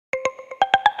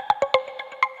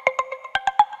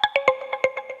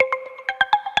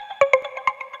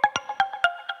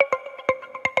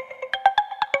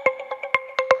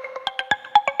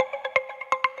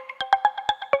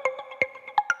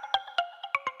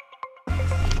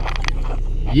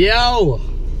Yo,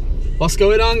 what's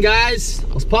going on, guys?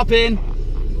 What's popping?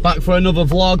 Back for another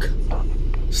vlog.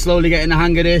 Slowly getting the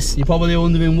hang of this. You're probably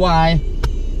wondering why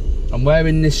I'm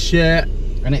wearing this shirt,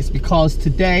 and it's because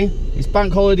today it's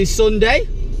Bank Holiday Sunday.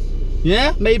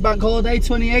 Yeah, May Bank Holiday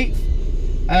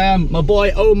 28th. My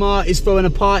boy Omar is throwing a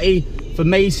party for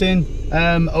Mason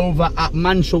over at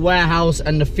Mantra Warehouse,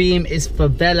 and the theme is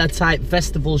favela type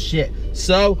festival shit.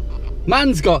 So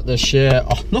man's got the shirt.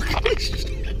 Oh, look at this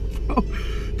shit, bro.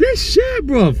 This shirt,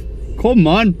 bruv. Come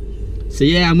on. So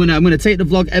yeah, I'm gonna take the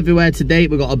vlog everywhere today.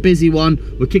 We've got a busy one.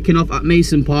 We're kicking off at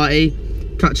Mvson Party.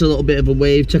 Catch a little bit of a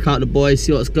wave, check out the boys,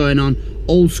 see what's going on.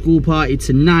 Oldskool Party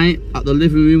tonight at the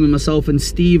living room with myself and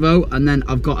Steve-O, and then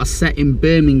I've got a set in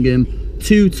Birmingham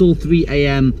 2 till 3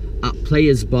 AM at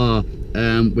Players Bar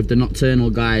with the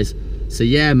Nocturnal guys. So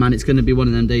yeah, man, it's gonna be one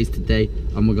of them days today,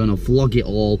 and we're gonna vlog it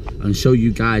all and show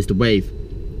you guys the wave.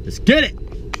 Let's get it.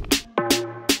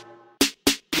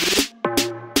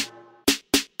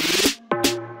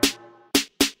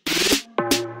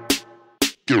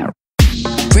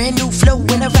 Brand new flow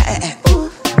when I ride.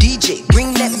 DJ,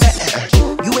 bring that back.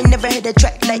 You ain't never had a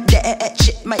track like that.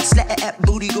 Shit might slap.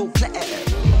 Booty go clap.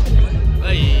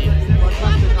 Hey.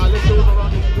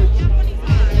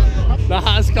 That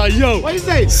hat's got, yo. What you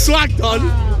say? Swagged on.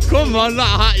 Come on,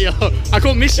 that hat, yo. I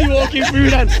can't miss you walking through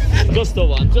then. Just the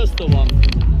one, just the one.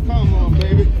 Come on,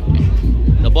 baby.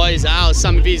 The boys are out.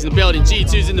 Sammy V's in the building.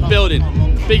 G2's in the building.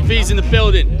 Big V's in the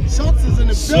building. Shots is in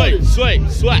the building. Sweat.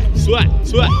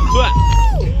 Blood.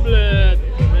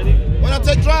 Ready? When I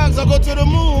take drugs, I go to the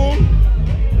moon.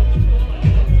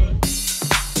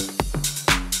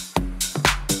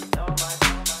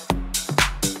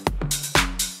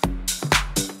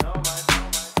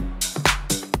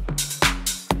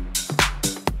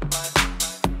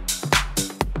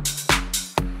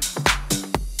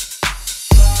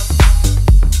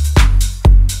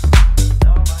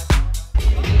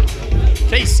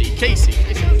 Casey.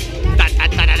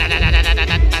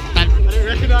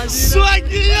 Swag,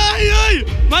 yeah.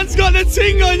 Man's got the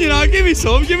ting on, you know. Give me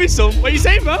some. What you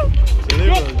saying, bro?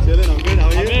 Chilling, I'm good. How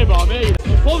are you? I'm here, bro.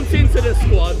 Bumped into the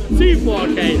squad.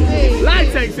 2-4K.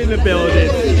 Latex in the building.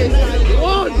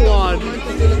 One.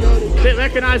 Didn't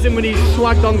recognise him when he's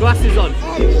swagged on glasses on.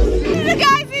 The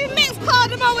guys who mixed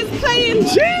Cardamom was playing.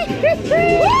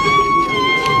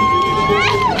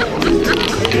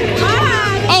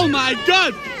 Oh my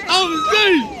god! Oh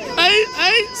dude! Hey!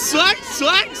 Swag!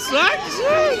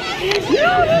 Yo,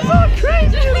 that's so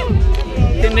crazy!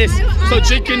 In this, so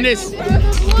drinking this.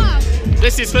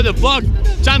 This is for the vlog.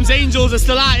 Jam's Angels are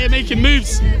still out here making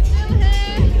moves.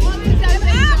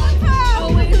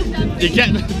 You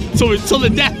get till the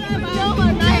death.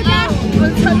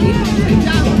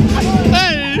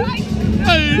 Hey!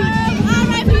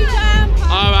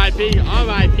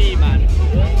 R.I.P. man.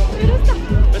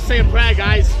 Let's say a prayer,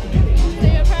 guys.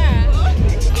 Say a prayer.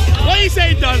 What you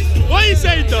say, Don?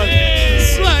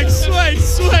 Swag.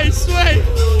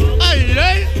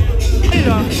 Hey.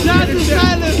 Shout to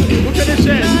Stylus. Look at the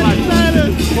shirt, man.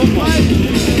 Stylus. Come on.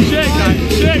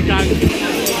 Shirt gang.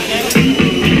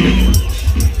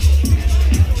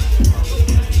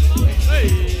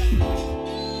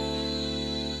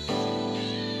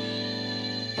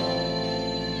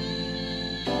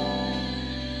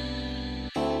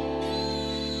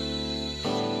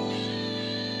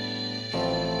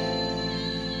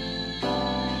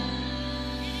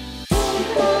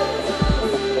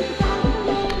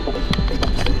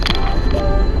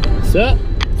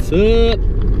 Sup?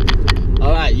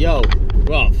 Alright, yo,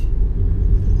 bruv.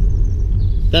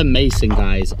 The Mason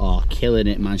guys are killing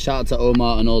it, man. Shout out to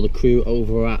Omar and all the crew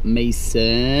over at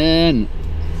Mason.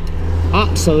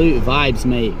 Absolute vibes,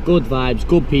 mate. Good vibes,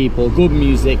 good people, good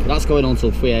music. That's going on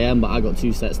till 3 AM, but I got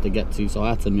 2 sets to get to, so I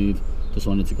had to move. Just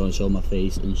wanted to go and show my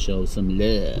face and show some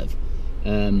love.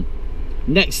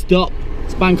 Next stop,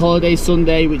 it's Bank Holiday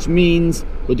Sunday, which means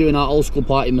we're doing our old school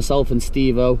party, myself and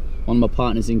Steve-O, one of my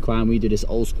partners in crime. We do this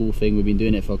old school thing. We've been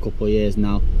doing it for a couple of years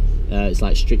now. It's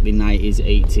like strictly 90s,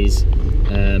 80s.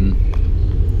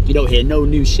 You don't hear no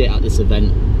new shit at this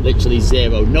event. Literally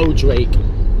zero. No Drake,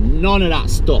 none of that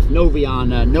stuff. No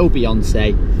Rihanna, no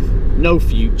Beyonce, no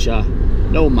Future,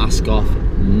 no Mask Off,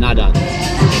 nada.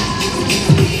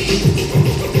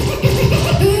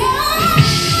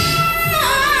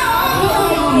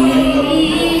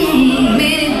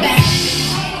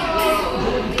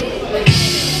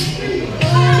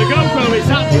 The GoPro is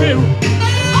that through.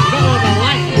 Got all the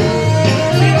light.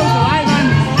 Steve-O's the light man.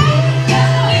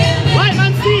 Light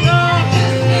man Steve-O.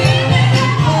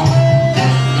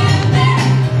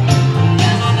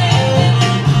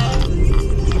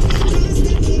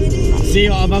 See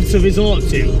what I'm about to resort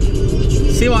to?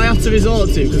 see what I have to resort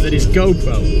to because of this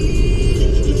GoPro.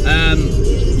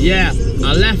 Yeah,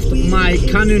 I left my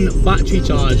Canon battery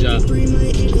charger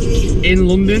in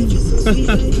London,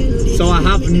 so I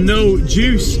have no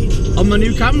juice on my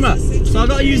new camera. So I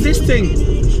gotta use this thing,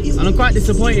 and I'm quite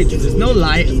disappointed because there's no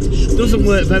light. It doesn't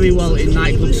work very well in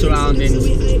nightclub surroundings,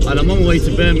 and I'm on my way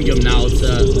to Birmingham now to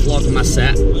vlog my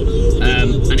set,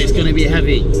 and it's gonna be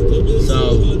heavy.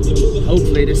 So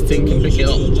hopefully this thing can pick it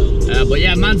up. But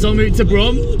yeah, man's en route to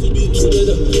Brum.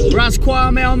 Raz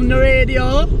Kwame on the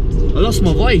radio. I lost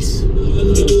my voice.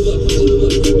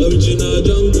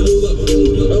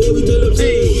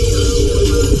 Hey.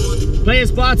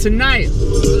 Players bar tonight,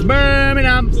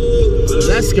 Birmingham.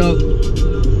 Let's go.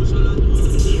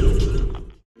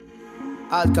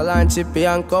 Alkaline, chippy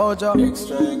and kojo.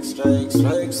 Extra.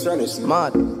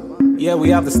 Mad. Yeah, we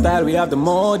have the style, we have the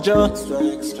mojo.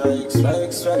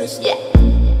 Yeah.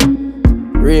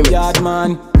 Remix.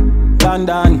 Yardman,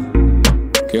 London.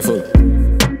 Careful.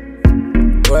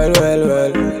 Well,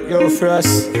 yo for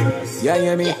us. Yeah,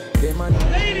 hear me?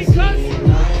 Ladies, cut.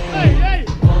 Hey.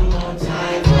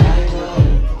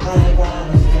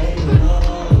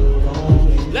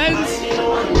 Lens.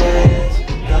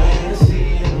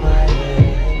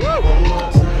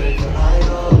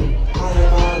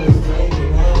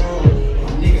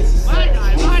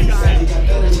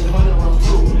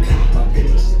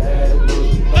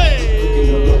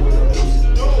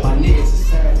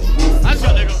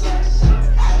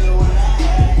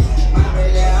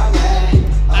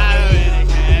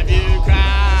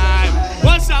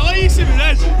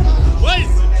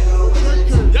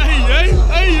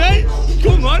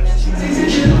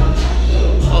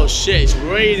 Oh shit, it's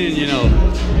raining, you know.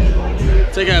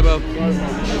 Take care, bro.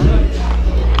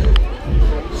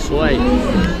 Sway.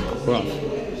 Bro.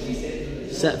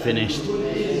 Set finished.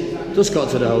 Just got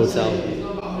to the hotel.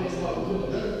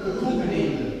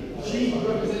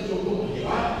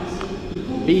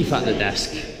 Beef at the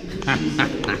desk.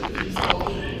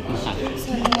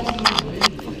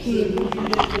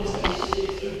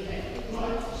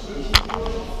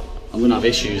 I'm gonna have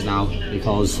issues now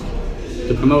because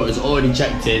the promoter's already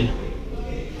checked in.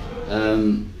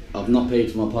 I've not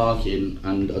paid for my parking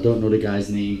and I don't know the guy's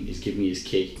name. He's giving me his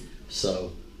key,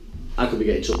 so I could be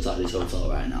getting chucked out of this hotel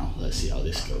right now. Let's see how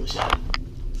this goes. Yeah.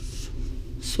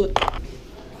 Sweet.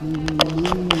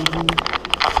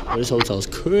 Oh, this hotel's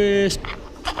crisp.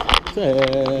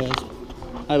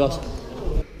 Hi, boss.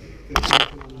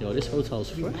 Yo, this hotel's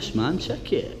fresh, man.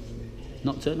 Check it.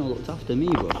 Nocturnal looked after me,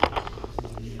 bro.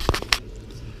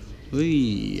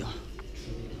 Wee.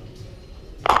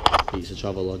 Piece of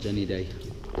travel lodge any day.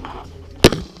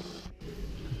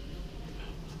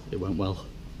 It went well.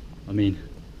 I mean,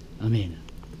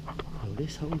 yo,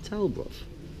 this hotel, bruv.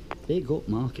 Big up,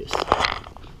 Marcus.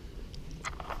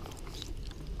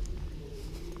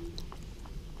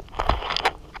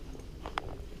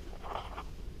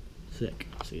 Sick.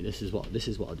 See, this is what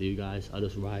I do, guys. I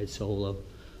just ride solo.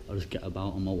 I just get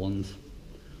about on my ones.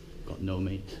 Got no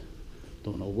mate.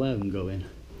 Don't know where I'm going.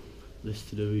 List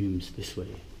to the rooms this way.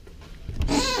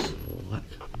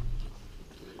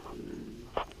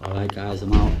 Alright guys,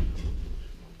 I'm out.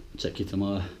 Check you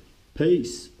tomorrow.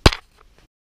 Peace.